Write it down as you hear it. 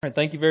All right,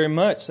 thank you very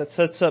much. That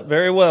sets up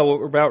very well what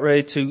we're about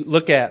ready to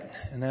look at,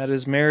 and that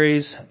is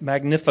Mary's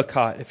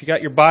Magnificat. If you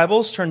got your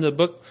Bibles, turn to the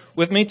book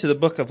with me to the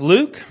book of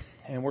Luke,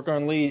 and we're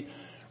going to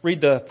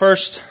read the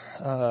first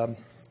 7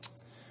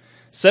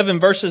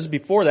 verses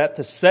before that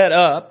to set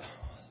up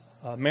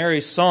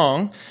Mary's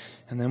song,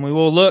 and then we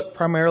will look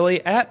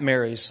primarily at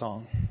Mary's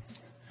song.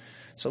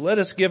 So let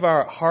us give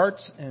our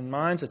hearts and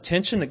minds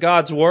attention to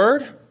God's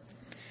Word.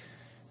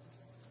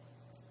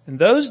 In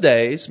those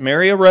days,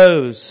 Mary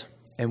arose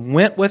and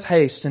went with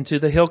haste into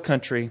the hill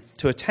country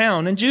to a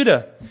town in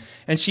Judah.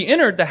 And she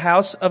entered the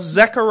house of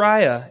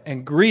Zechariah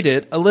and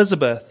greeted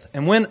Elizabeth.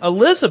 And when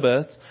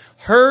Elizabeth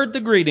heard the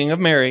greeting of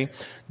Mary,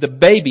 the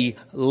baby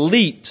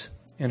leaped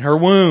in her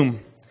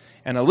womb.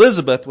 And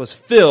Elizabeth was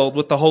filled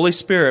with the Holy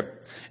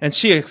Spirit. And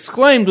she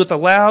exclaimed with a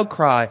loud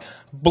cry,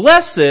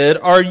 "Blessed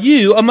are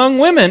you among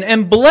women,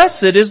 and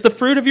blessed is the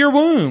fruit of your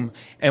womb.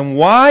 And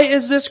why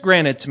is this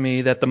granted to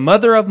me, that the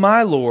mother of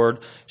my Lord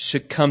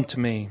should come to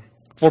me?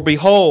 For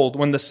behold,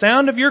 when the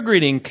sound of your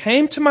greeting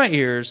came to my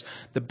ears,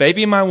 the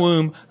baby in my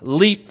womb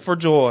leaped for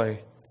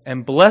joy.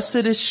 And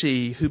blessed is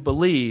she who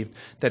believed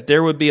that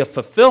there would be a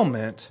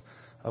fulfillment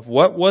of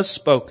what was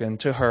spoken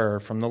to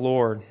her from the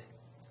Lord."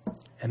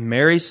 And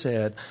Mary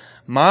said,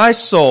 "My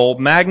soul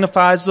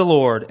magnifies the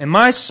Lord, and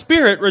my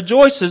spirit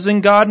rejoices in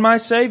God my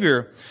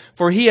Savior.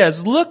 For he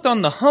has looked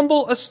on the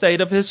humble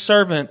estate of his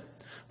servant.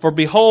 For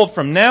behold,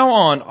 from now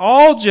on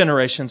all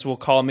generations will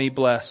call me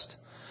blessed.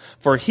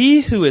 For he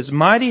who is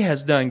mighty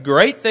has done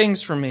great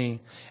things for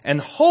me,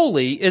 and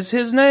holy is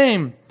his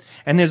name.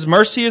 And his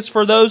mercy is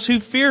for those who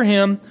fear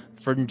him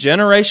from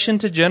generation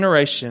to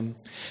generation.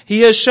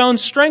 He has shown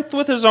strength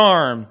with his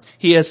arm.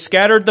 He has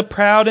scattered the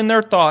proud in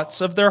their thoughts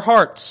of their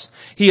hearts.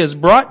 He has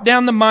brought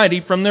down the mighty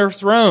from their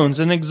thrones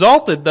and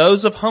exalted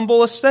those of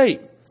humble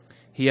estate.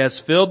 He has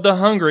filled the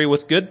hungry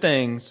with good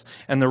things,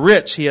 and the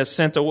rich he has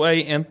sent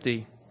away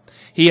empty.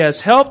 He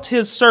has helped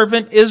his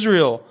servant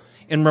Israel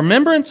in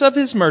remembrance of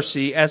his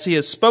mercy, as he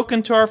has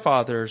spoken to our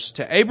fathers,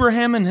 to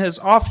Abraham and his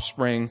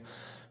offspring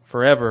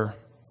forever."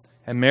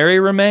 And Mary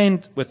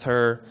remained with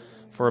her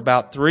for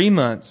about 3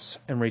 months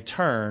and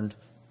returned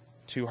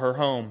to her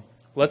home.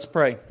 Let's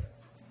pray.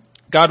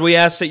 God, we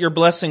ask that your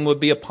blessing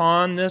would be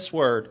upon this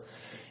word.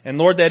 And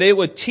Lord, that it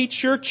would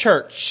teach your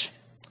church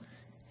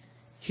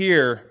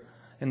here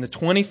in the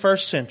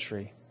 21st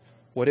century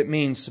what it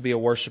means to be a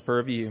worshiper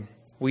of you.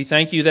 We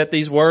thank you that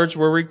these words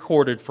were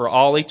recorded for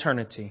all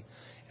eternity.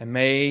 And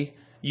may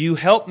you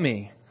help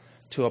me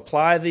to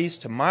apply these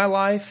to my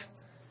life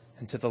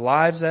and to the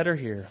lives that are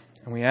here.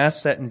 And we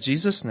ask that in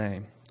Jesus'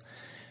 name.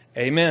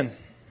 Amen.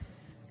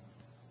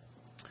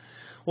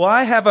 Well,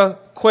 I have a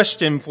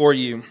question for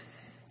you.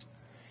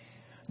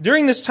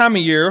 During this time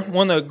of year,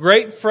 one of the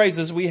great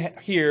phrases we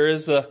hear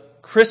is the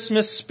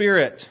Christmas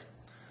spirit.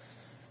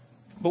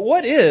 But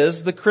what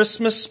is the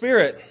Christmas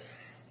spirit?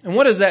 And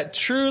what does that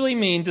truly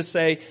mean to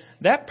say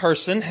that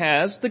person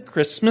has the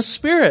Christmas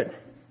spirit?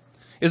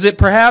 Is it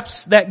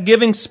perhaps that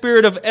giving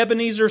spirit of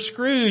Ebenezer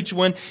Scrooge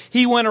when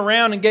he went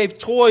around and gave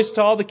toys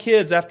to all the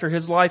kids after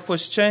his life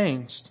was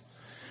changed?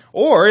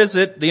 Or is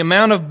it the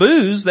amount of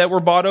booze that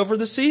were bought over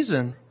the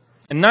season?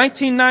 In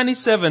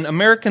 1997,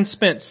 Americans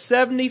spent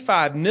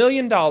 $75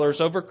 million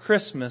over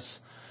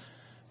Christmas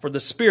for the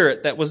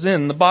spirit that was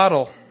in the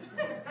bottle.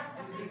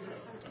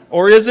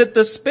 Or is it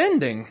the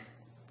spending?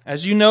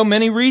 As you know,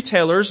 many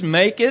retailers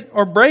make it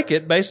or break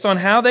it based on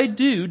how they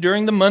do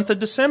during the month of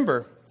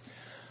December.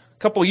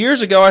 A couple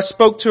years ago, I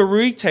spoke to a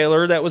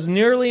retailer that was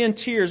nearly in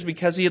tears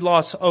because he had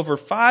lost over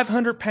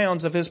 500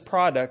 pounds of his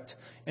product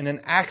in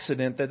an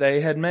accident that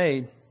they had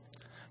made.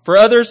 For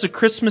others, the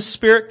Christmas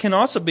spirit can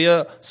also be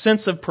a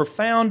sense of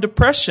profound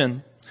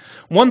depression.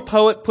 One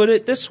poet put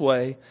it this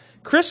way: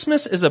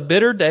 "Christmas is a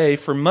bitter day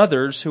for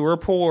mothers who are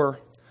poor.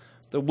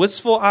 The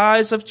wistful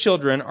eyes of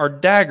children are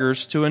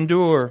daggers to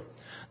endure.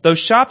 Though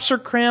shops are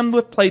crammed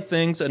with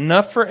playthings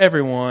enough for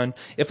everyone,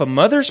 if a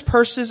mother's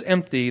purse is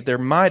empty, there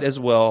might as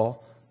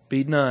well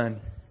be none."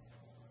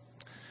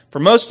 For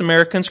most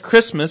Americans,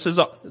 Christmas is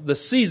the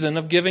season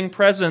of giving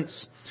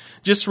presents.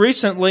 Just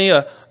recently,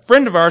 a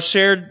friend of ours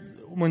shared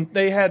when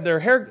they had their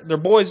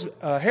boy's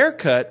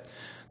haircut,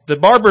 the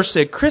barber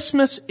said,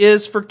 "Christmas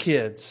is for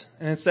kids."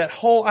 And it's that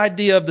whole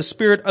idea of the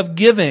spirit of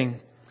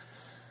giving.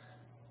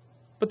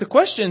 But the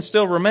question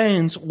still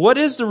remains, what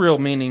is the real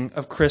meaning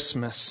of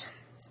Christmas?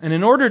 And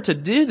in order to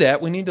do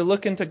that, we need to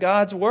look into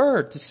God's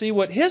Word to see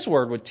what His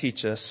Word would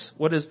teach us.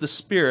 What is the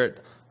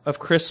spirit of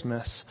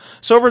Christmas?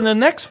 So over the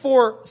next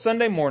 4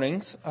 Sunday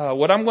mornings,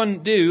 what I'm going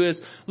to do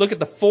is look at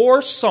the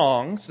 4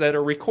 songs that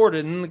are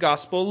recorded in the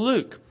Gospel of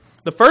Luke.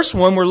 The first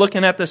one we're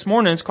looking at this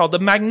morning is called the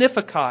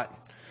Magnificat.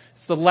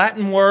 It's the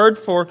Latin word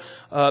for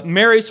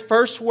Mary's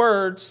first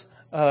words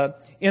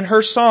in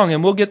her song,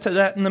 and we'll get to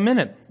that in a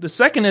minute. The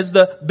second is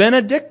the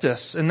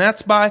Benedictus, and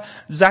that's by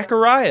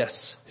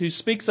Zacharias, who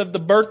speaks of the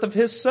birth of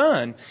his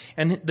son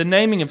and the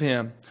naming of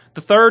him.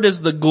 The third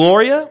is the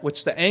Gloria,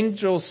 which the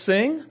angels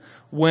sing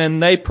when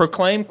they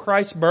proclaim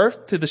Christ's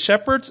birth to the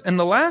shepherds. And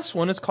the last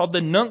one is called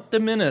the Nunc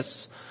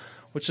Dimittis,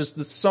 which is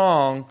the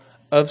song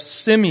of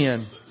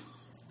Simeon.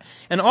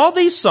 And all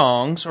these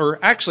songs, or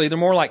actually they're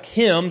more like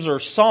hymns or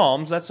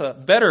psalms, that's a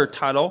better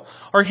title,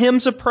 are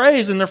hymns of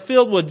praise, and they're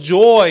filled with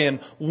joy and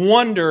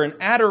wonder and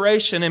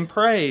adoration and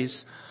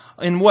praise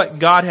in what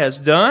God has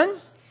done,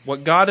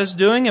 what God is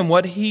doing, and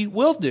what He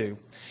will do.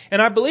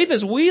 And I believe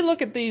as we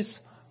look at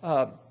these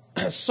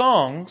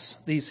songs,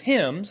 these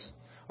hymns,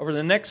 over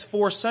the next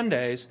 4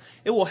 Sundays,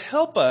 it will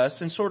help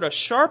us and sort of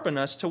sharpen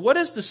us to what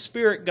is the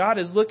spirit God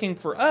is looking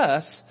for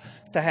us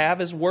to have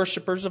as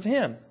worshipers of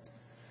Him.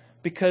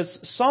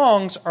 Because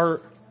songs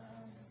are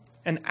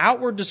an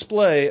outward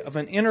display of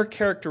an inner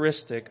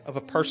characteristic of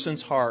a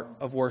person's heart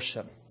of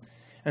worship.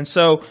 And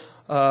so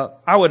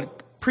I would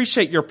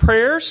appreciate your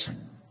prayers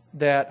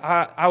that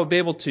I would be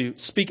able to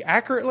speak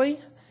accurately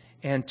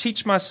and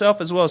teach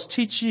myself as well as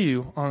teach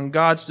you on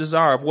God's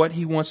desire of what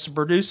He wants to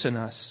produce in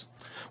us.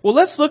 Well,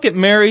 let's look at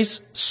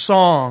Mary's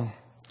song.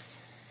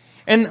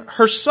 And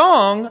her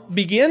song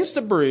begins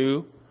to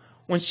brew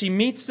when she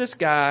meets this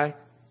guy,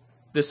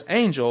 this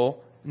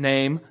angel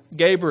named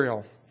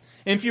Gabriel.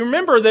 And if you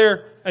remember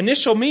their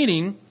initial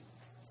meeting,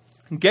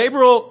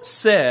 Gabriel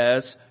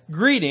says,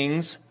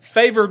 "Greetings,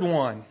 favored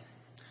one."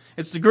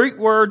 It's the Greek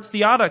word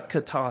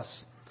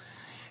theotokos.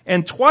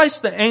 And twice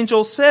the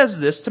angel says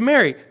this to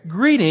Mary,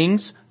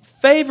 "Greetings,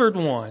 favored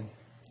one."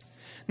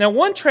 Now,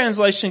 one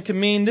translation can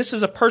mean this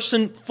is a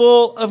person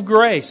full of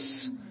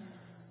grace.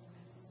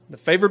 The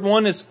favored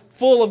one is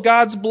full of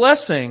God's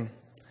blessing.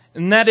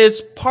 And that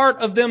is part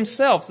of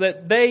themselves,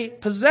 that they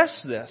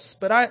possess this.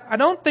 But I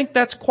don't think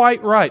that's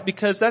quite right,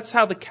 because that's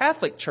how the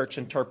Catholic Church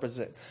interprets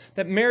it,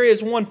 that Mary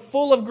is one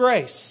full of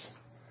grace.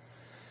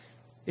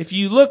 If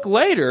you look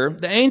later,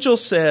 the angel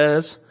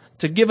says,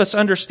 to give us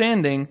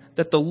understanding,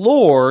 that the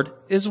Lord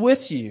is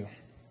with you.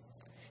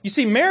 You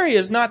see, Mary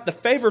is not the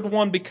favored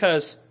one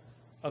because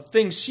of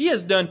things she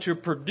has done to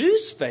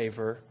produce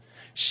favor.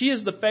 She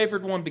is the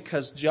favored one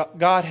because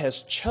God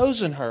has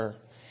chosen her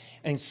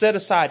and set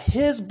aside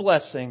His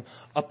blessing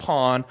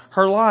upon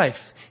her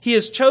life. He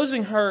has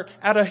chosen her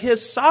out of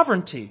His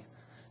sovereignty,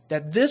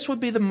 that this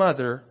would be the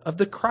mother of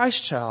the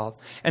Christ child.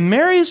 And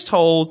Mary is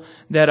told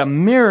that a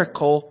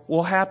miracle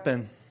will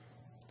happen.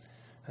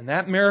 And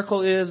that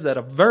miracle is that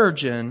a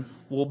virgin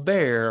will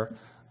bear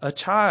a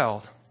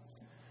child.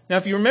 Now,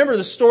 if you remember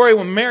the story,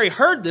 when Mary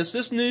heard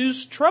this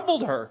news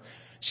troubled her.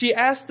 She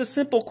asked the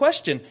simple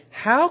question,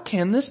 how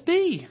can this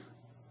be?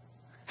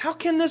 How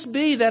can this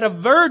be that a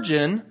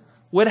virgin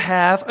would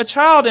have a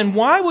child? And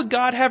why would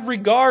God have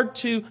regard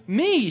to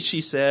me,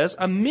 she says,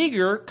 a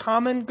meager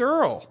common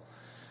girl?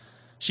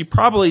 She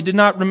probably did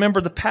not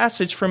remember the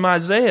passage from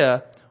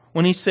Isaiah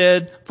when He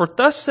said, "For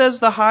thus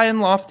says the high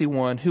and lofty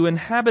one who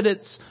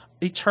inhabits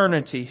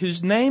eternity,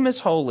 whose name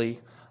is holy.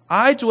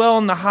 I dwell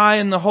in the high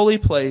and the holy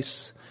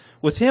place,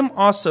 with Him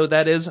also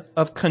that is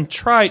of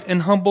contrite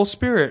and humble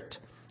spirit,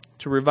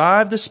 to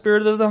revive the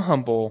spirit of the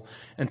humble,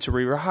 and to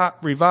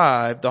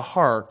revive the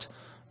heart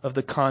of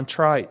the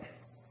contrite."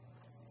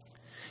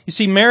 You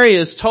see, Mary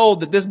is told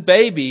that this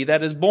baby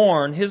that is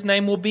born, His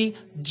name will be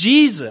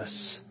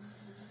Jesus.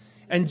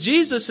 And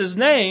Jesus'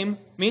 name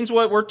means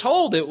what we're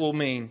told it will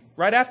mean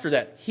right after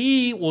that.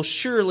 He will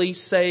surely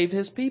save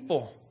His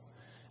people.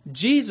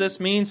 Jesus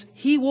means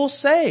He will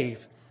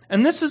save.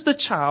 And this is the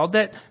child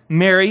that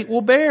Mary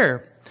will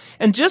bear.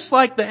 And just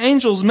like the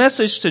angel's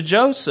message to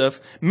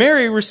Joseph,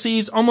 Mary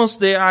receives almost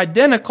the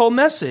identical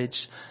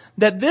message,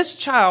 that this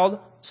child,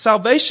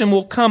 salvation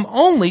will come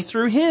only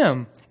through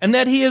Him, and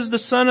that He is the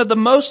Son of the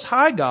Most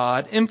High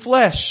God in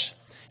flesh.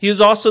 He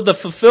is also the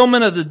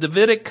fulfillment of the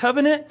Davidic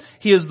covenant.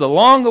 He is the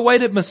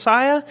long-awaited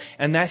Messiah,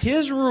 and that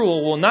His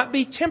rule will not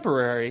be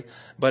temporary,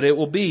 but it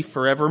will be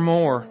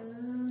forevermore.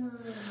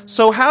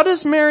 So how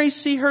does Mary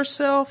see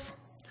herself?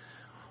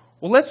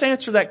 Well, let's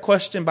answer that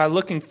question by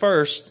looking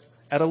first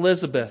at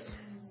Elizabeth.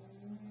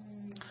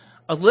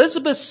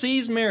 Elizabeth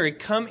sees Mary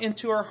come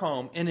into her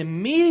home, and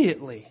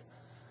immediately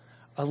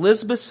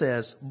Elizabeth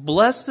says,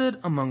 "Blessed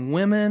among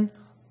women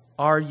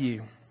are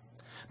you."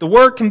 The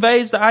word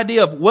conveys the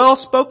idea of well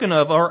spoken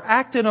of or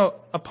acted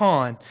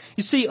upon.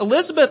 You see,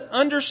 Elizabeth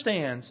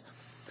understands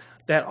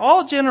that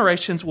all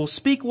generations will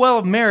speak well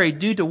of Mary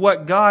due to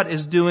what God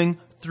is doing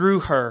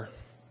through her.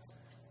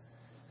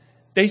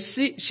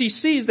 She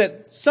sees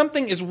that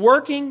something is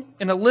working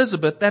in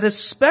Elizabeth that is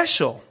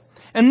special.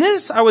 And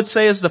this, I would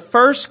say, is the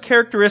first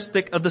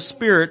characteristic of the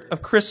spirit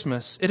of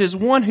Christmas. It is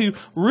one who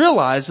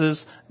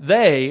realizes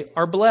they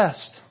are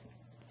blessed.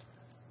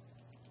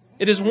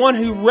 It is one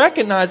who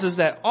recognizes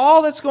that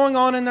all that's going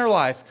on in their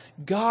life,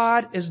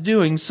 God is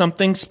doing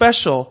something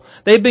special.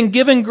 They've been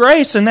given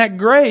grace, and that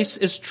grace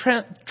is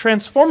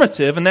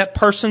transformative in that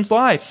person's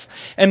life.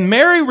 And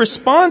Mary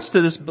responds to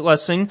this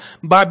blessing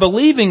by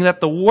believing that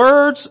the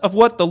words of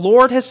what the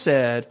Lord has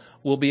said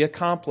will be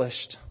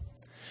accomplished.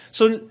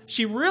 So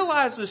she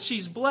realizes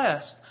she's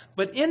blessed,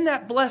 but in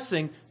that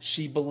blessing,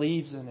 she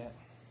believes in it.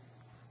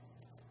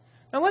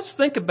 Now let's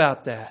think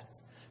about that.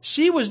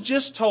 She was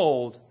just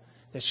told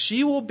that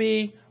she will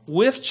be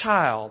with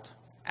child,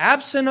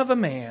 absent of a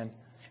man,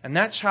 and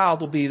that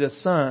child will be the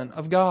Son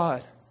of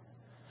God.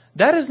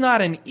 That is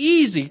not an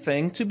easy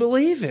thing to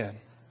believe in.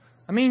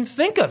 I mean,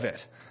 think of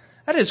it.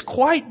 That is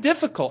quite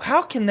difficult.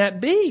 How can that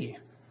be?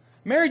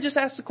 Mary just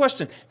asked the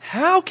question,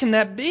 how can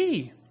that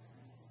be?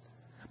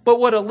 But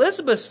what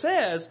Elizabeth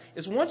says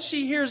is once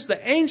she hears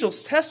the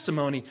angel's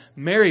testimony,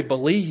 Mary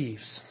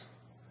believes.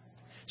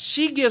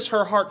 She gives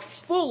her heart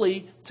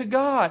fully to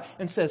God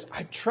and says,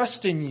 I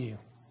trust in you.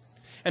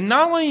 And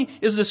not only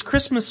is this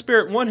Christmas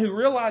spirit one who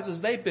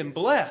realizes they've been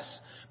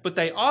blessed, but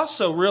they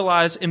also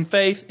realize in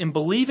faith in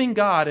believing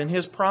God and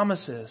His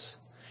promises.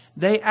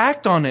 They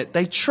act on it.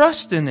 They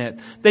trust in it.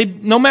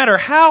 No matter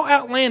how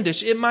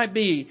outlandish it might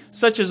be,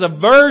 such as a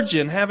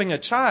virgin having a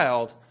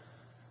child,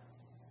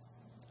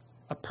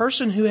 a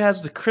person who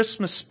has the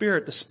Christmas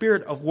spirit, the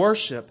spirit of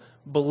worship,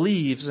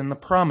 believes in the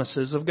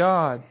promises of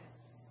God.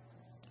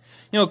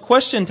 A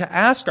question to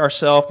ask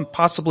ourselves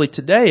possibly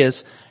today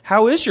is,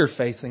 how is your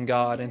faith in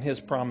God and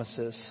His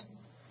promises?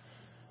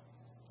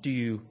 Do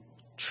you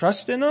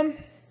trust in them?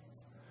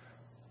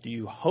 Do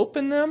you hope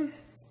in them?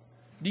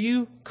 Do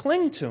you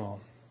cling to them?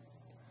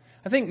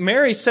 I think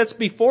Mary sets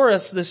before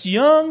us this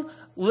young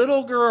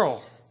little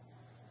girl,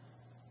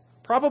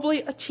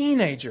 probably a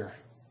teenager,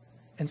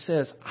 and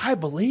says, I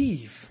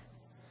believe.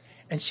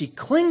 And she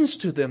clings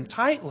to them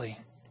tightly.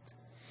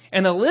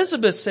 And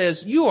Elizabeth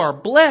says, you are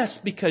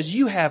blessed because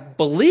you have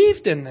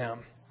believed in them.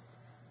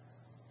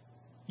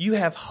 You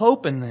have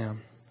hope in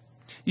them.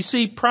 You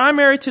see,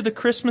 primary to the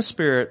Christmas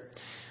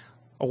spirit,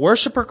 a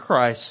worshiper of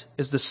Christ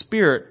is the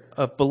spirit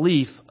of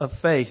belief, of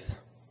faith.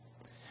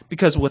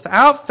 Because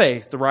without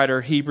faith, the writer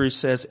of Hebrews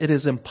says, it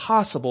is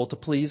impossible to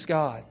please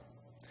God.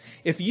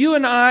 If you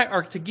and I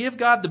are to give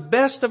God the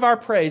best of our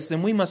praise,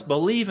 then we must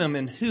believe Him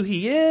in who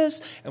He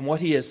is and what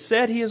He has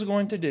said He is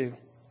going to do.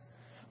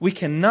 We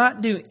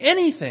cannot do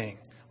anything.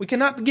 We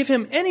cannot give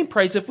Him any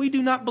praise if we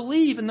do not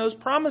believe in those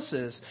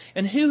promises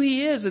and who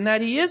He is and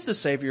that He is the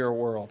Savior of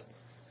the world.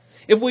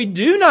 If we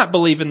do not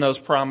believe in those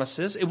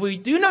promises, if we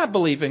do not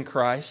believe in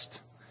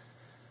Christ,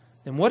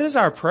 then what is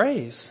our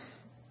praise?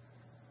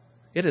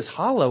 It is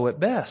hollow at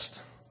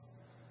best.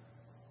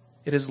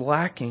 It is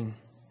lacking.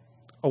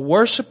 A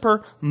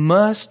worshiper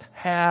must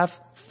have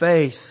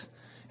faith.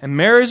 And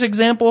Mary's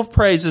example of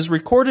praise is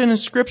recorded in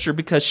Scripture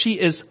because she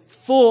is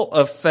full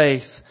of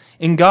faith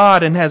in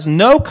God and has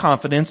no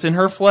confidence in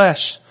her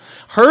flesh.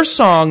 Her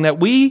song that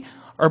we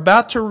are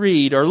about to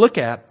read or look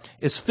at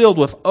is filled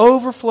with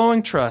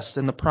overflowing trust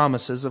in the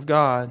promises of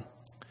God.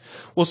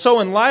 Well, so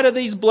in light of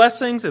these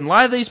blessings, in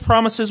light of these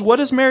promises, what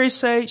does Mary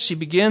say? She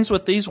begins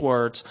with these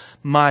words,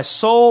 my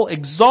soul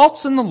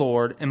exalts in the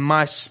Lord, and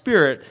my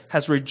spirit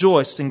has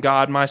rejoiced in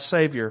God my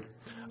Savior.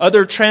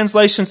 Other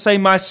translations say,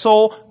 my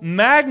soul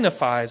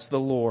magnifies the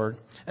Lord.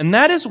 And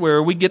that is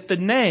where we get the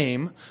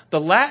name,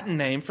 the Latin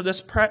name for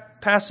this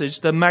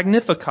passage, the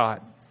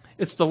Magnificat.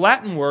 It's the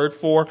Latin word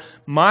for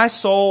my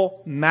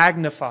soul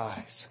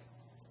magnifies.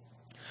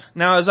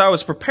 Now, as I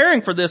was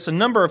preparing for this, a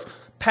number of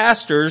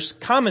pastors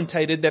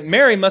commentated that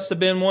Mary must have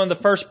been one of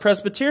the first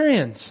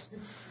Presbyterians.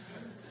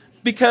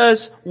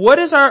 Because what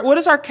does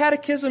our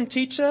catechism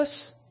teach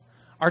us?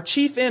 Our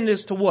chief end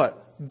is to what?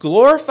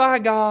 Glorify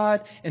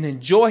God and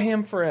enjoy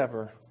Him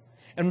forever.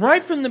 And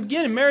right from the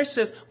beginning, Mary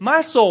says,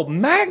 my soul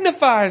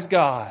magnifies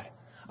God.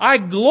 I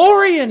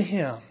glory in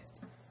Him.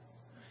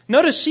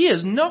 Notice she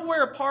is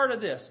nowhere a part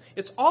of this.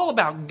 It's all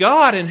about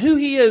God and who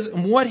He is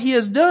and what He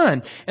has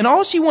done. And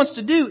all she wants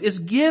to do is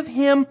give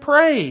Him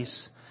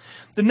praise.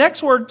 The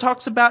next word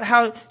talks about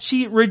how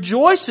she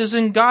rejoices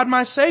in God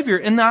my Savior.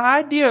 And the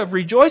idea of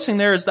rejoicing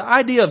there is the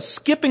idea of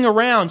skipping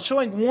around,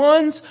 showing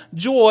one's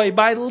joy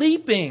by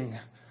leaping.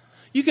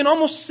 You can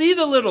almost see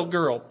the little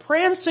girl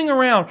prancing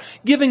around,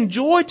 giving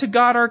joy to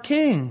God our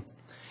King.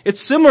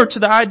 It's similar to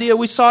the idea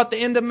we saw at the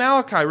end of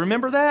Malachi.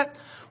 Remember that?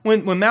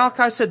 When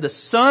Malachi said, the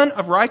Son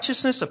of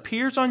Righteousness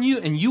appears on you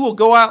and you will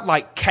go out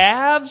like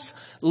calves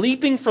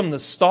leaping from the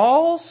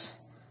stalls.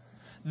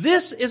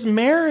 This is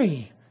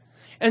Mary.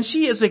 And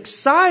she is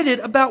excited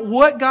about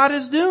what God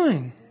is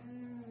doing.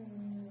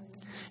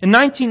 In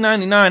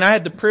 1999, I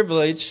had the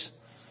privilege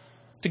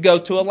to go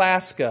to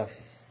Alaska.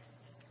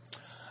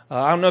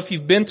 I don't know if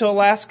you've been to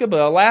Alaska,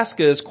 but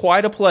Alaska is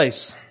quite a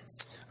place.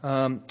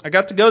 I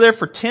got to go there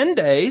for 10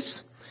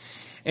 days.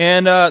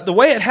 And the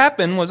way it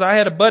happened was I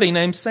had a buddy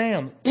named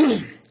Sam.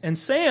 And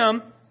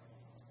Sam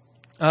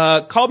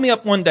called me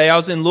up one day. I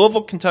was in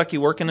Louisville, Kentucky,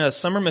 working at a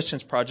summer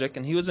missions project.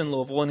 And he was in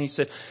Louisville, and he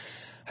said,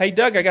 hey,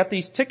 Doug, I got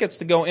these tickets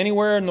to go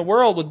anywhere in the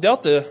world with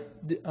Delta.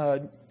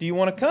 Do you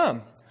want to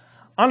come?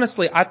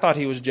 Honestly, I thought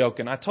he was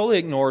joking. I totally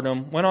ignored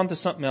him, went on to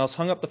something else,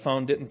 hung up the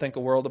phone, didn't think a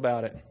world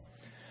about it.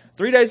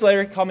 3 days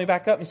later, he called me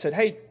back up and said,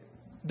 hey,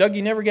 Doug,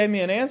 you never gave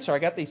me an answer. I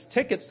got these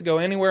tickets to go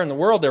anywhere in the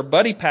world. They're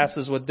buddy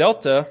passes with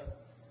Delta.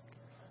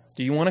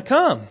 Do you want to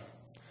come?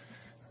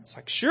 It's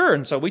like, sure.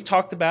 And so we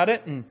talked about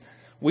it, and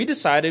we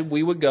decided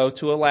we would go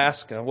to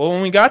Alaska. Well,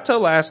 when we got to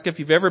Alaska, if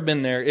you've ever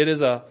been there, it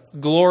is a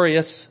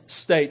glorious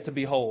state to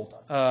behold.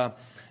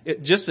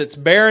 Its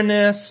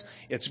barrenness,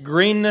 its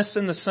greenness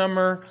in the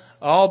summer,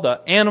 all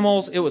the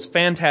animals, it was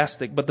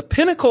fantastic. But the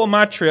pinnacle of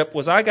my trip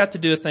was I got to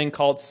do a thing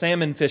called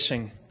salmon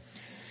fishing.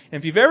 And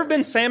if you've ever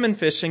been salmon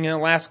fishing in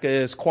Alaska, it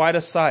is quite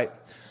a sight.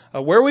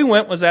 Where we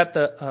went was at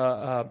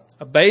the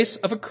a base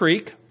of a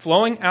creek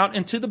flowing out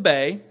into the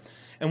bay.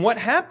 And what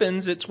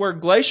happens, it's where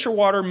glacier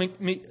water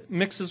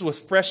mixes with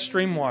fresh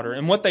stream water.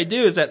 And what they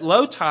do is at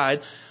low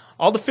tide,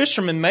 all the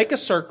fishermen make a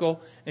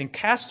circle and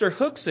cast their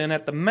hooks in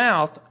at the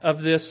mouth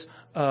of this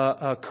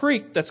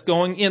creek that's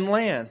going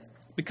inland.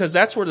 Because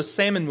that's where the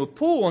salmon would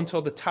pool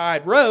until the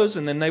tide rose,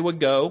 and then they would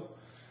go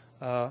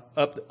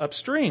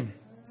upstream.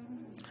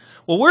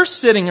 Well, we're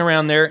sitting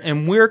around there,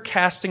 and we're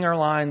casting our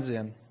lines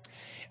in.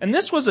 And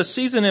this was a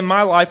season in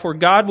my life where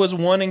God was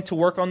wanting to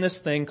work on this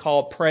thing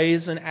called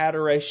praise and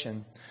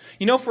adoration.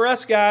 You know, for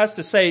us guys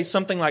to say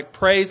something like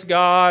praise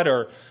God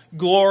or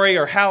glory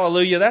or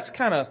hallelujah, that's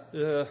kind of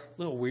a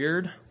little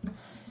weird.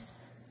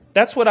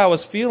 That's what I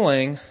was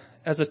feeling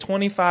as a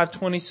 25,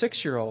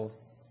 26-year-old.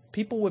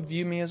 People would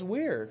view me as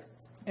weird.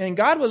 And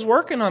God was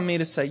working on me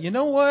to say, you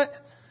know what?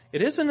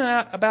 It isn't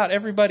about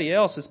everybody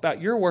else. It's about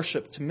your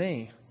worship to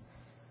me.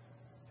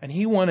 And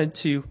He wanted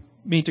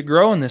me to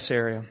grow in this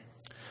area.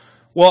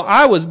 Well,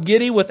 I was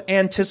giddy with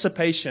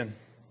anticipation.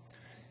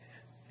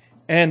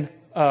 And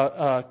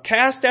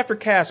cast after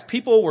cast,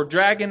 people were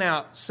dragging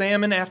out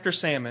salmon after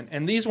salmon.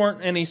 And these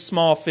weren't any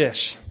small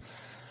fish.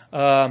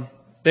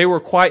 They were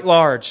quite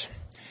large.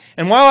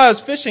 And while I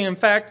was fishing, in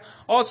fact,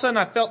 all of a sudden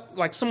I felt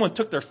like someone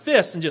took their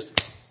fist and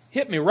just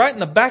hit me right in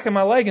the back of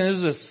my leg. And it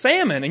was a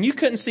salmon. And you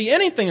couldn't see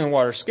anything in the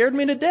water. It scared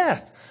me to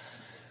death.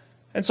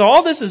 And so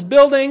all this is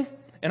building.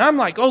 And I'm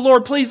like, oh,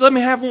 Lord, please let me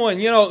have one.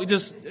 You know,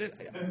 just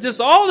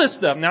all this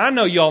stuff. Now, I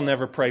know y'all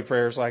never pray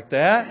prayers like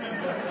that.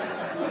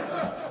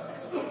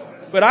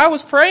 But I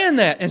was praying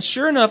that. And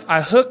sure enough,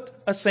 I hooked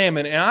a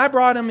salmon. And I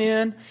brought him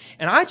in.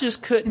 And I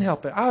just couldn't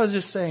help it. I was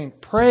just saying,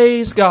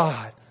 praise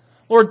God.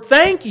 Lord,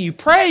 thank you.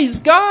 Praise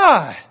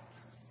God.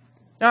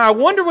 Now, I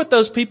wonder what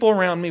those people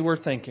around me were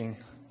thinking.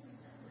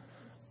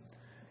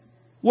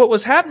 What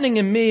was happening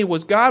in me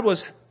was God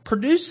was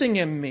producing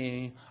in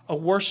me a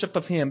worship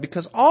of Him,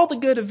 because all the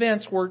good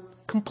events were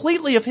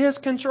completely of His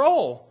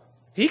control.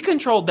 He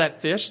controlled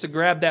that fish to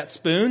grab that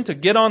spoon, to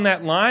get on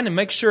that line and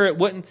make sure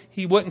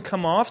he wouldn't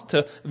come off,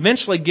 to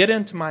eventually get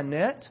into my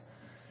net.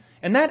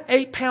 And that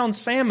 8-pound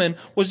salmon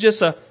was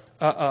just a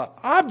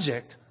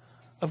object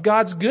of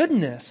God's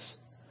goodness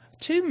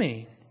to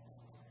me.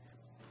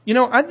 You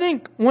know, I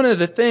think one of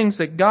the things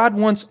that God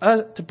wants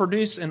us to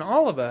produce in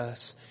all of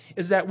us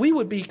is that we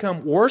would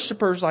become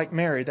worshipers like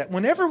Mary, that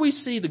whenever we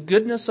see the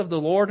goodness of the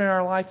Lord in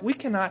our life, we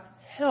cannot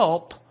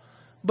help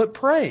but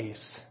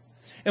praise.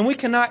 And we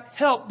cannot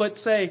help but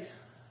say,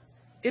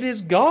 it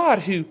is God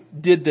who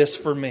did this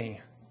for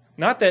me.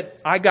 Not that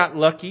I got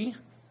lucky.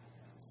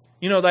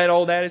 You know that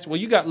old adage, well,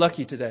 you got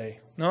lucky today.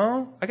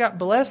 No, I got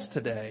blessed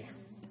today.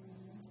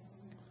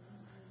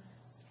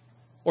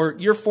 Or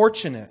you're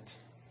fortunate.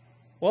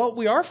 Well,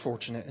 we are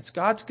fortunate. It's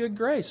God's good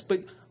grace.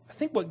 But I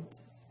think what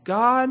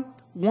God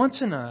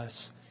wants in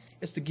us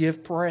is to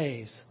give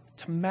praise,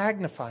 to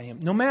magnify Him,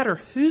 no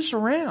matter who's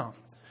around.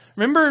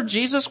 Remember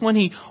Jesus when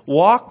He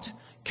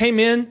came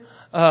in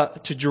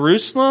to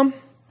Jerusalem?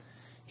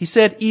 He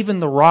said,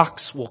 even the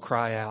rocks will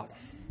cry out.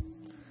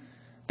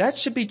 That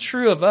should be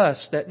true of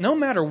us, that no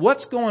matter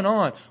what's going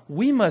on,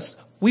 we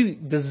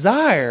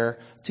desire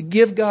to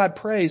give God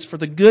praise for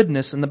the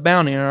goodness and the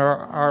bounty in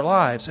our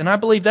lives. And I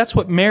believe that's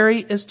what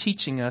Mary is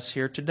teaching us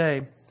here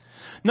today.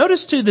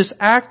 Notice too, this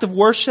act of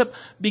worship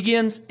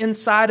begins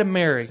inside of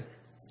Mary.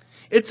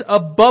 It's a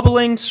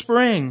bubbling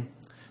spring.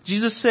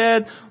 Jesus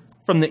said,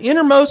 from the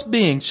innermost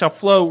being shall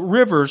flow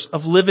rivers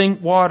of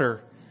living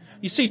water.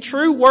 You see,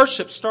 true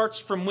worship starts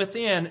from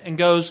within and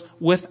goes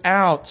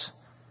without.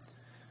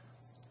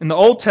 In the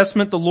Old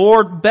Testament, the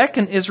Lord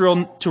beckoned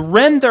Israel to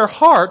rend their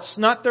hearts,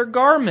 not their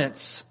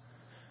garments.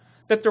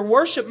 That their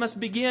worship must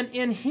begin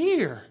in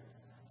here.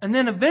 And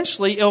then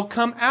eventually it'll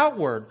come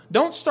outward.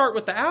 Don't start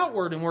with the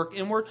outward and work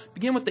inward.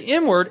 Begin with the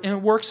inward and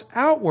it works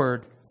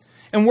outward.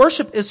 And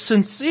worship is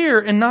sincere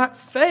and not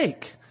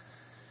fake.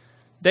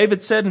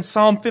 David said in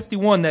Psalm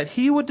 51 that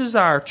he would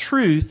desire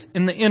truth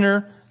in the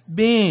inner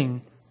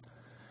being.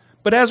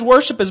 But as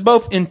worship is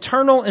both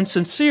internal and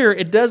sincere,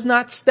 it does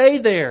not stay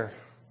there.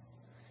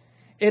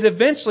 It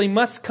eventually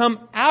must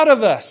come out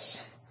of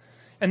us.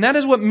 And that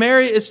is what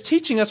Mary is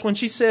teaching us when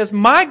she says,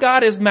 my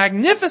God is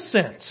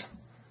magnificent.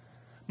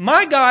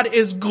 My God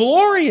is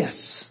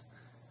glorious.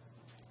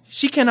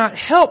 She cannot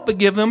help but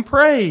give Him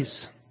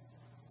praise.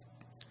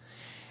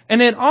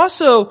 And it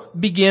also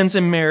begins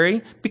in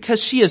Mary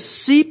because she has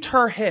seeped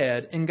her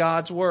head in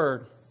God's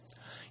Word.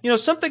 You know,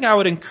 something I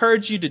would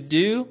encourage you to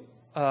do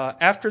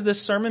after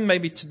this sermon,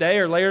 maybe today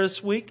or later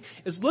this week,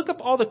 is look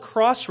up all the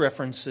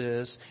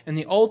cross-references in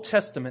the Old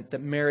Testament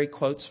that Mary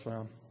quotes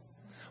from.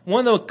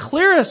 One of the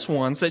clearest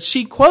ones that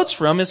she quotes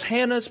from is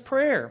Hannah's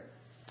prayer.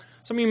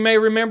 Some of you may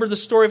remember the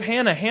story of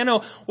Hannah.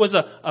 Hannah was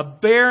a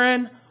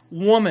barren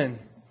woman,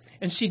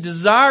 and she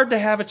desired to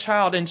have a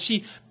child, and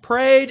she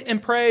prayed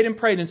and prayed and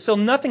prayed, and still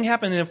nothing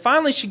happened. And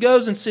finally she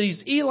goes and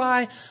sees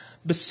Eli,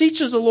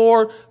 beseeches the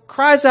Lord,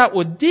 cries out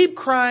with deep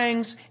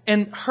cryings,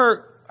 and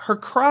her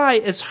cry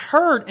is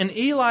heard. And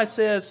Eli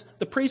says,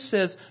 the priest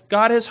says,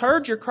 God has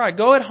heard your cry.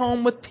 Go at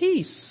home with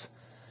peace.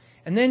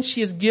 And then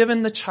she is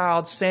given the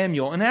child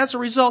Samuel. And as a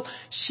result,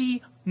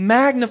 she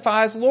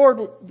magnifies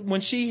Lord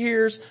when she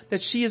hears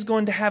that she is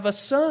going to have a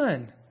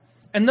son.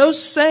 And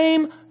those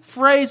same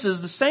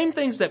phrases, the same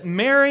things that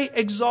Mary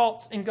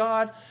exalts in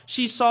God,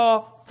 she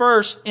saw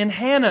first in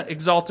Hannah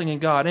exalting in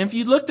God. And if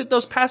you looked at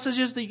those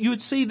passages, that you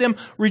would see them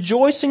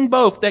rejoicing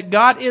both that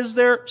God is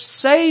their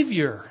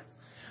Savior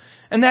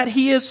and that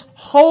He is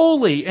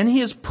holy and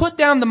He has put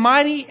down the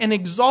mighty and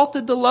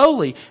exalted the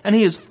lowly and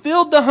He has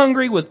filled the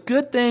hungry with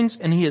good things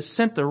and He has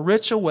sent the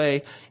rich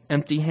away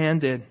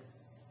empty-handed.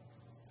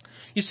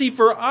 You see,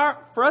 for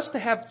us to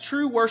have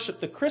true worship,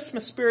 the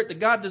Christmas spirit that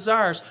God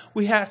desires,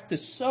 we have to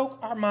soak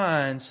our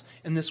minds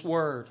in this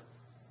Word.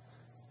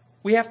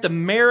 We have to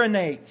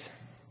marinate.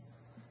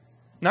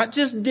 Not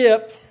just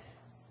dip,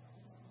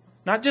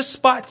 not just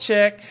spot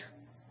check,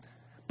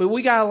 but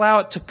we got to allow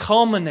it to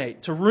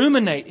culminate, to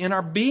ruminate in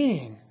our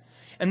being.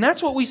 And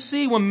that's what we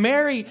see when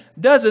Mary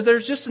does it.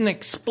 There's just an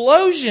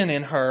explosion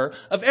in her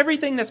of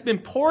everything that's been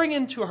pouring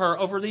into her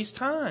over these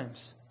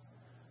times.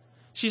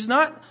 She's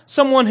not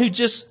someone who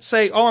just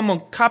say, oh, I'm going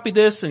to copy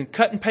this and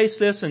cut and paste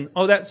this and,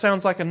 oh, that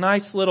sounds like a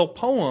nice little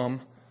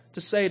poem to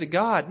say to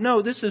God.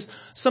 No, this is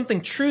something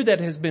true that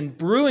has been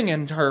brewing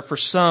in her for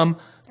some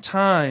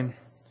time.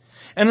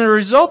 And as a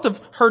result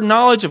of her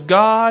knowledge of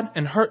God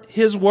and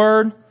His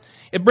Word,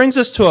 it brings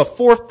us to a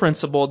fourth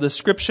principle, a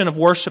description of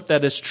worship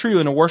that is true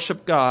in a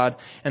worship God,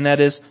 and that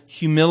is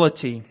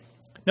humility.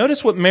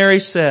 Notice what Mary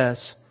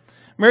says.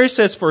 Mary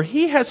says, for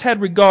He has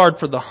had regard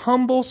for the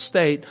humble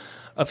state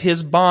of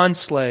His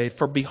bondslave,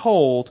 for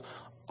behold,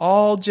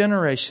 all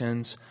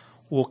generations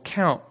will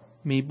count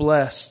me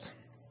blessed.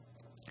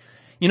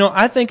 You know,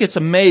 I think it's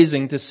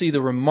amazing to see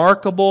the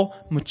remarkable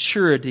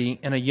maturity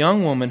in a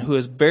young woman who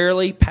has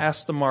barely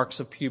passed the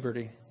marks of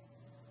puberty.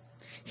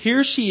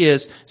 Here she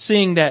is,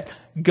 seeing that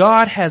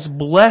God has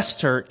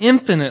blessed her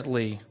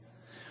infinitely,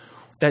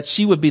 that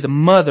she would be the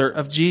mother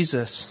of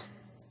Jesus.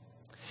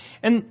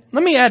 And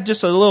let me add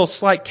just a little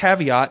slight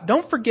caveat.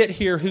 Don't forget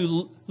here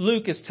who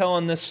Luke is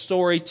telling this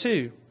story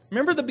to.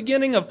 Remember the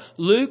beginning of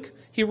Luke?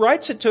 He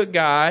writes it to a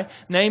guy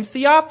named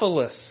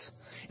Theophilus.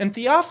 And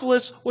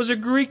Theophilus was a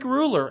Greek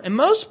ruler. And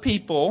most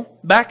people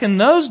back in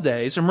those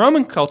days in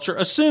Roman culture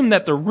assumed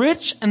that the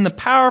rich and the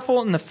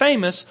powerful and the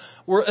famous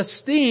were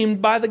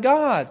esteemed by the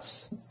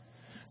gods.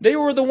 They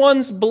were the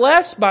ones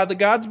blessed by the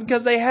gods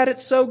because they had it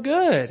so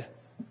good.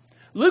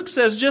 Luke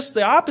says just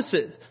the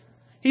opposite.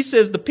 He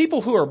says the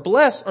people who are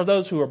blessed are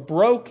those who are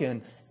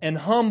broken and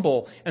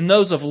humble and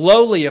those of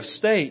lowly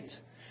estate.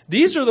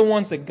 These are the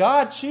ones that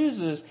God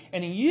chooses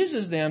and He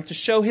uses them to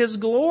show His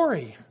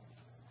glory.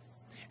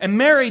 And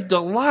Mary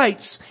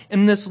delights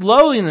in this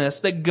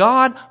lowliness that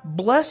God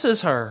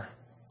blesses her.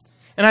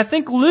 And I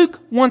think Luke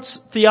wants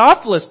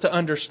Theophilus to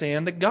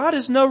understand that God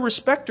is no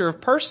respecter of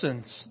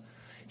persons.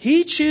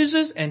 He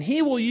chooses and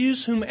He will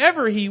use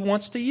whomever He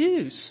wants to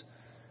use.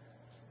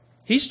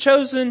 He's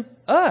chosen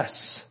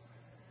us.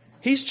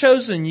 He's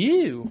chosen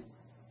you.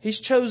 He's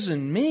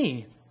chosen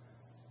me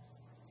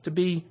to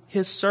be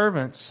His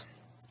servants.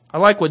 I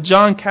like what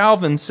John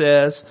Calvin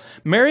says.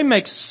 Mary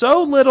makes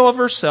so little of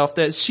herself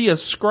that she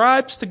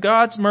ascribes to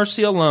God's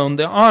mercy alone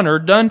the honor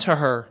done to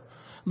her.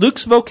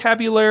 Luke's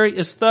vocabulary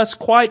is thus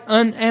quite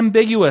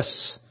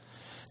unambiguous.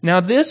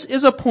 Now this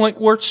is a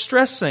point worth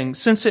stressing,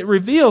 since it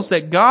reveals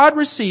that God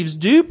receives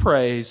due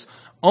praise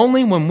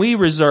only when we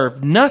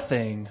reserve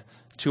nothing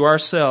to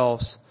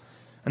ourselves.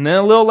 And then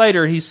a little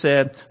later he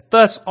said,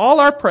 thus all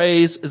our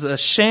praise is a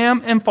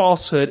sham and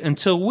falsehood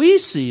until we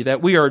see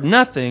that we are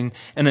nothing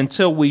and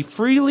until we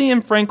freely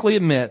and frankly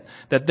admit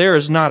that there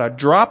is not a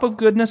drop of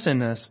goodness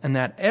in us and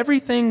that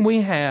everything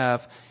we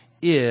have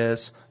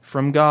is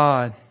from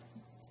God.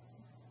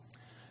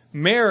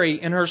 Mary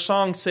in her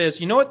song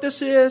says, you know what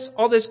this is?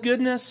 All this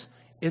goodness?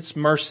 It's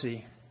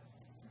mercy.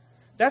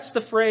 That's the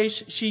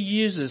phrase she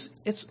uses.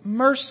 It's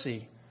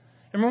mercy.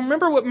 And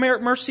remember what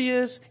mercy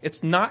is?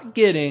 It's not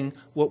getting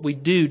what we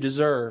do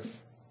deserve.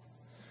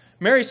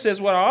 Mary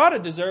says, what I ought to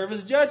deserve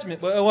is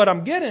judgment, but what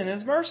I'm getting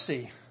is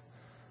mercy.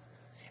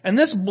 And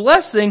this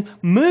blessing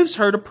moves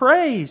her to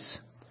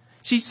praise.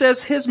 She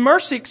says, His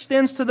mercy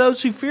extends to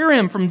those who fear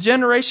Him from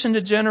generation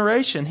to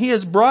generation. He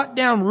has brought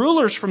down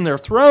rulers from their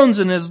thrones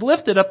and has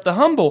lifted up the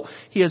humble.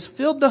 He has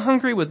filled the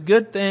hungry with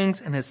good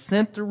things and has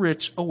sent the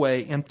rich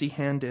away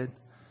empty-handed.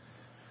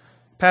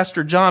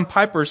 Pastor John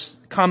Piper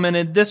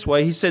commented this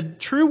way. He said,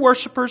 true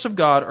worshipers of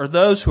God are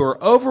those who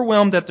are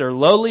overwhelmed at their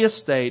lowly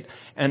estate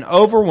and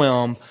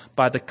overwhelmed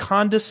by the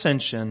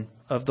condescension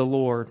of the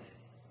Lord.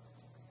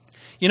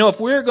 You know,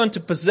 if we're going to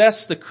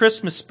possess the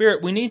Christmas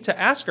spirit, we need to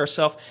ask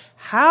ourselves,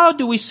 how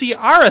do we see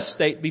our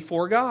estate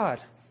before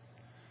God?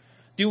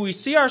 Do we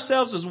see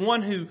ourselves as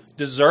one who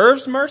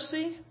deserves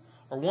mercy,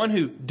 or one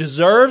who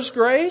deserves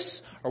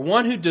grace, or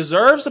one who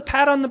deserves a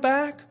pat on the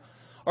back?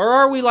 Or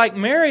are we like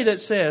Mary that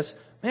says,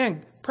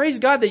 man, praise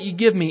God that you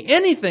give me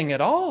anything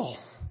at all.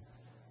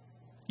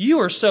 You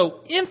are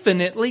so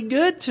infinitely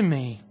good to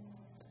me.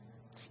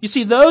 You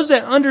see, those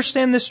that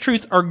understand this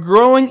truth are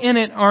growing in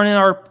it and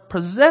are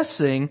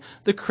possessing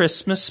the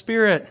Christmas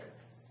spirit.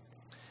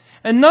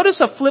 And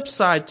notice a flip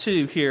side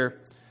too here.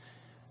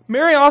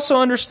 Mary also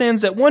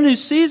understands that one who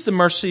sees the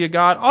mercy of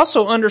God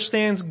also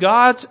understands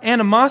God's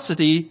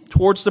animosity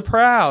towards the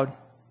proud.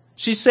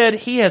 She said,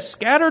 He has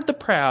scattered the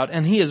proud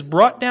and He has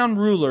brought down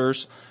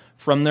rulers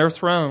from their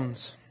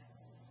thrones.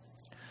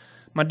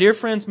 My dear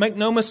friends, make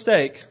no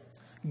mistake,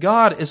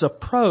 God is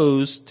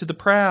opposed to the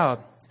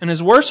proud. And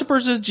as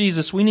worshipers of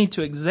Jesus, we need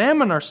to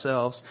examine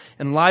ourselves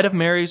in light of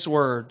Mary's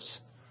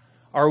words.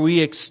 Are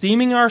we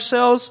esteeming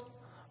ourselves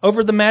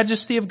over the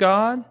majesty of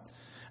God?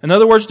 In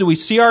other words, do we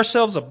see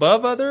ourselves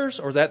above others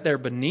or that they're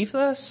beneath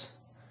us?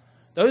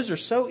 Those are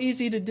so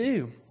easy to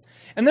do.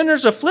 And then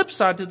there's a flip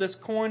side to this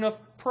coin of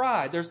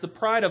pride. There's the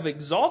pride of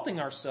exalting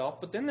ourselves,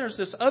 but then there's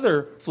this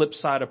other flip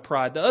side of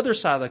pride, the other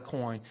side of the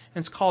coin,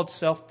 and it's called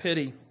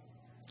self-pity.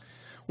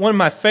 One of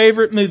my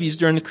favorite movies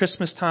during the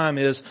Christmas time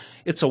is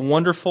It's a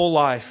Wonderful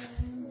Life.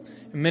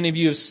 And many of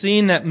you have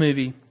seen that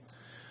movie.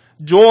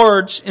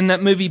 George in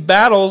that movie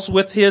battles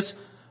with his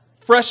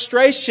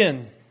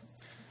frustration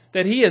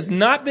that he has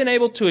not been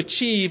able to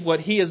achieve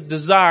what he has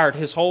desired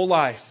his whole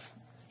life.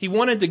 He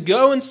wanted to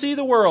go and see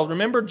the world.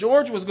 Remember,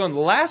 George was going to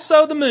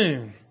lasso the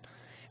moon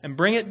and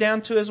bring it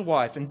down to his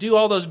wife and do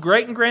all those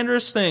great and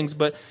grandiose things,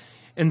 but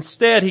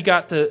instead he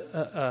got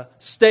to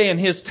stay in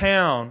his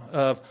town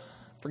of,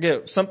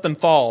 something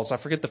Falls. I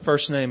forget the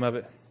first name of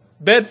it.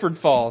 Bedford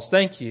Falls,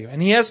 thank you.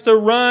 And he has to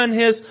run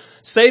his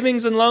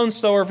savings and loan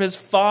store of his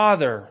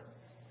father.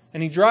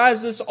 And he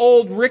drives this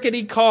old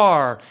rickety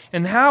car.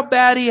 And how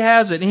bad he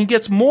has it. And he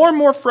gets more and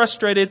more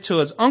frustrated till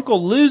his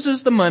uncle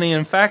loses the money.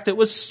 In fact, it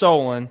was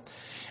stolen.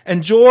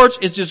 And George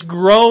is just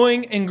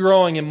growing and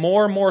growing in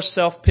more and more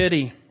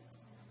self-pity.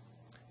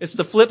 It's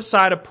the flip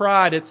side of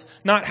pride. It's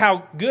not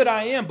how good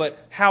I am,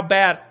 but how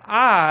bad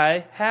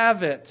I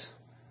have it.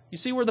 You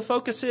see where the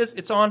focus is?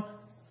 It's on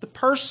the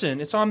person.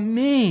 It's on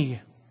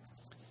me.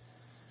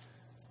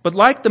 But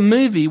like the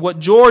movie, what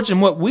George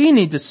and what we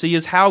need to see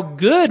is how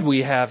good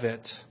we have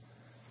it.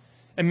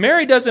 And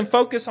Mary doesn't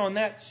focus on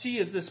that. She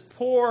is this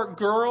poor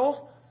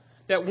girl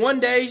that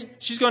one day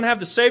she's going to have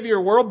the Savior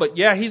of the world, but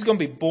yeah, He's going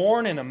to be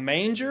born in a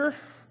manger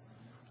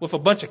with a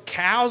bunch of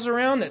cows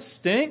around that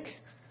stink.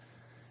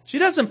 She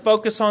doesn't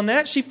focus on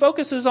that. She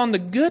focuses on the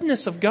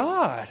goodness of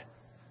God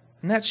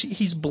and that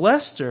He's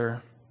blessed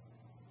her.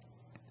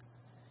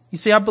 You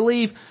see, I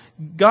believe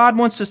God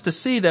wants us to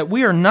see that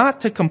we are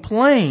not to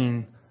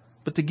complain,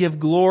 but to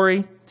give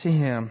glory to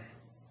Him.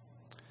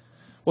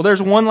 Well,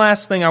 there's one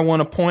last thing I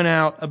want to point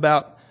out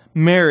about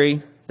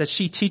Mary that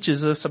she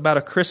teaches us about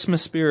a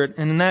Christmas spirit,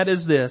 and that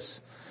is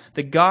this,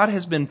 that God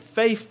has been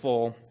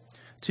faithful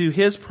to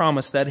His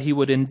promise that He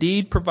would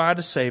indeed provide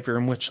a Savior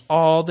in which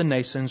all the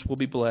nations will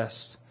be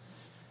blessed.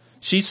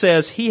 She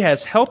says, He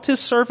has helped His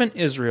servant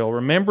Israel,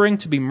 remembering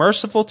to be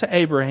merciful to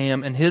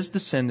Abraham and his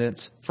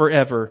descendants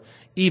forever,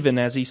 even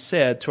as He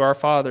said to our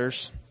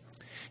fathers.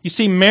 You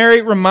see,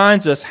 Mary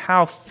reminds us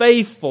how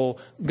faithful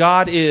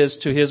God is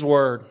to His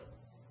word.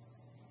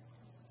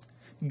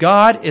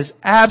 God is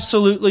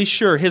absolutely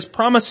sure. His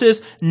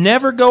promises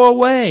never go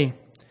away.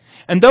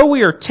 And though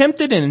we are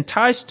tempted and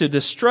enticed to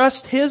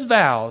distrust His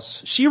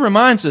vows, she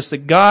reminds us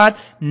that God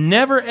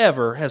never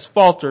ever has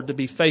faltered to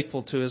be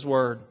faithful to His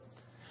word.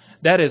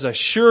 That is a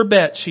sure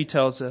bet, she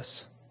tells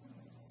us.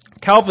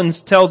 Calvin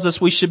tells us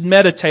we should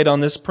meditate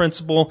on this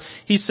principle.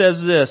 He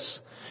says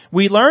this,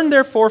 we learn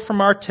therefore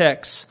from our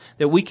texts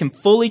that we can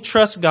fully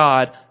trust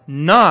God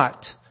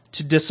not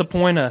to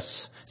disappoint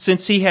us,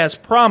 since He has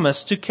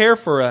promised to care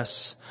for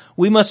us.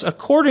 We must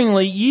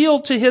accordingly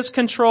yield to His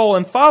control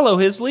and follow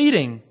His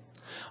leading.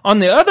 On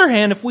the other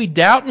hand, if we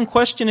doubt and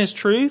question His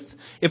truth,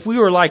 if we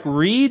were like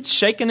reeds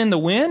shaken in the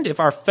wind, if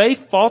our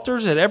faith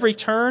falters at every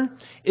turn,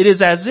 it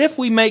is as if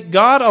we make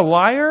God a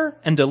liar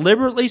and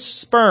deliberately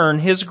spurn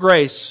His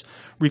grace,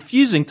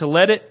 refusing to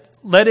let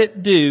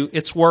it do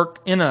its work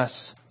in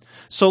us.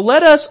 So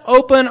let us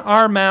open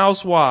our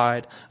mouths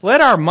wide. Let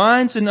our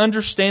minds and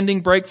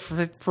understanding break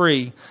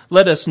free.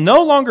 Let us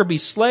no longer be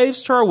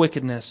slaves to our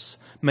wickedness.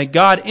 May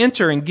God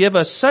enter and give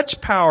us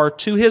such power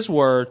to His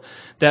word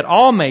that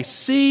all may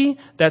see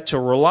that to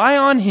rely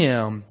on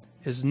Him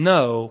is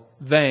no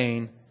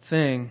vain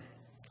thing.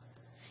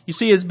 You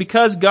see, it's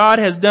because God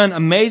has done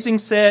amazing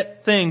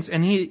things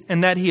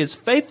and that He is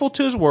faithful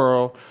to His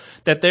word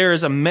that there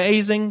is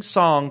amazing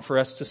song for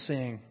us to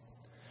sing.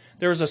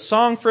 There is a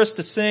song for us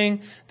to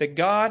sing that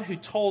God, who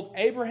told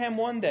Abraham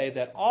one day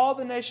that all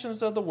the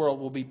nations of the world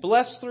will be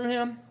blessed through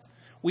him,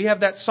 we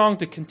have that song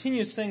to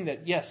continue to sing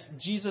that, yes,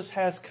 Jesus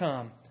has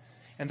come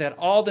and that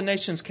all the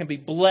nations can be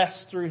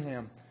blessed through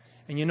Him.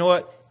 And you know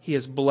what? He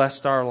has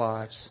blessed our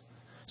lives.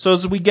 So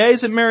as we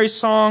gaze at Mary's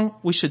song,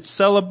 we should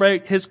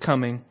celebrate His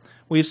coming.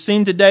 We have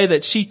seen today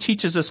that she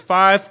teaches us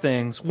 5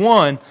 things.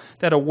 1,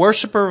 that a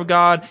worshiper of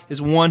God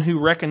is one who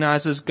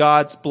recognizes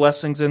God's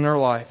blessings in their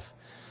life.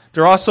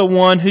 They're also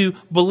one who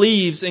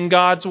believes in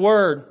God's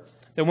word.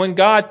 That when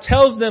God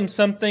tells them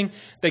something,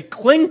 they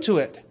cling to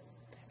it.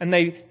 And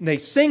they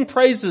sing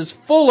praises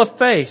full of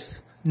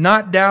faith,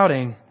 not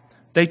doubting.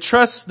 They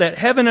trust that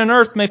heaven and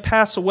earth may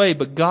pass away,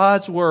 but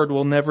God's word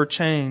will never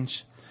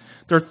change.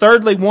 They're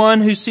thirdly one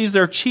who sees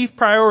their chief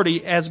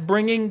priority as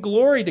bringing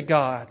glory to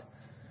God.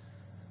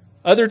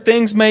 Other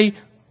things may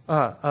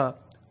come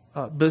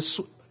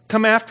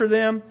after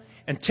them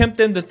and tempt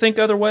them to think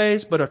other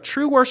ways, but a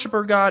true worshiper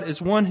of God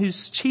is one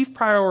whose chief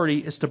priority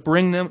is to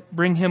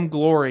bring Him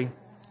glory.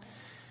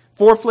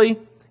 Fourthly,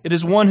 it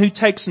is one who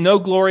takes no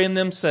glory in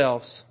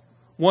themselves.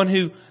 One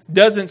who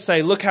doesn't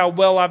say, look how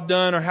well I've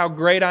done or how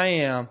great I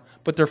am,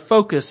 but their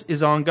focus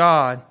is on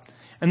God.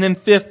 And then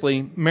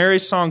fifthly,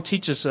 Mary's song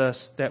teaches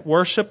us that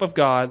worship of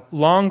God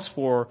longs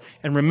for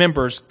and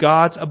remembers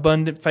God's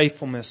abundant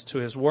faithfulness to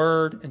His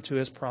Word and to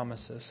His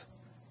promises.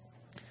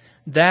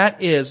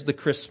 That is the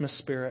Christmas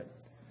spirit.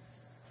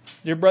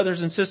 Dear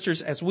brothers and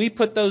sisters, as we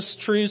put those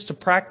truths to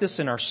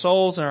practice in our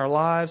souls and our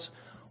lives,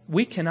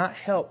 we cannot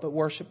help but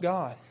worship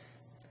God.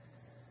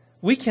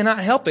 We cannot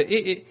help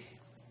it.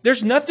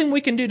 There's nothing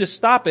we can do to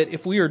stop it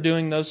if we are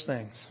doing those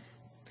things.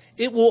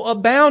 It will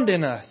abound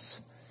in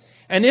us.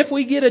 And if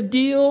we get a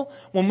deal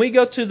when we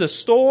go to the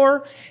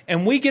store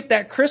and we get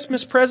that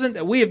Christmas present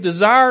that we have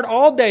desired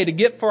all day to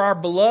get for our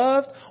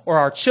beloved or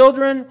our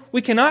children,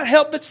 we cannot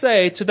help but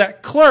say to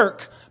that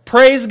clerk,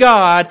 praise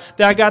God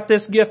that I got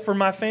this gift for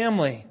my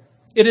family.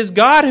 It is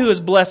God who has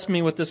blessed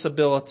me with this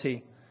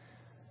ability.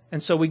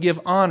 And so we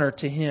give honor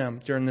to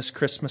Him during this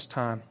Christmas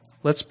time.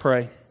 Let's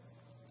pray.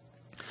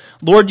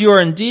 Lord, you are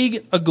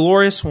indeed a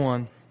glorious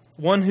one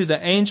who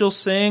the angels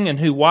sing and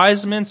who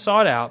wise men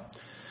sought out,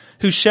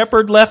 whose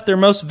shepherd left their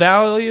most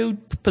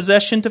valued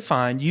possession to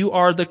find. You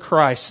are the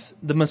Christ,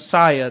 the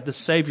Messiah, the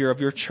Savior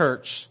of your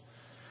church.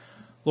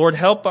 Lord,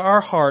 help our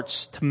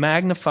hearts to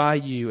magnify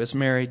you as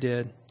Mary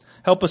did.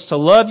 Help us to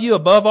love you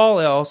above all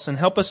else, and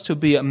help us to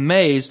be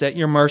amazed at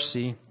your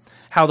mercy,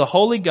 how the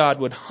holy God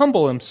would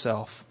humble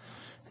Himself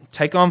and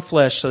take on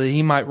flesh so that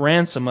He might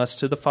ransom us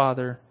to the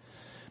Father.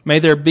 May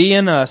there be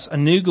in us a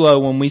new glow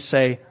when we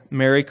say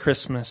Merry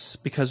Christmas,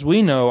 because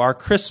we know our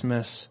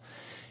Christmas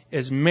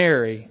is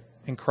merry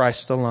in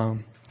Christ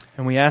alone.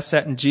 And we ask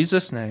that in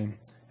Jesus' name.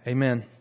 Amen.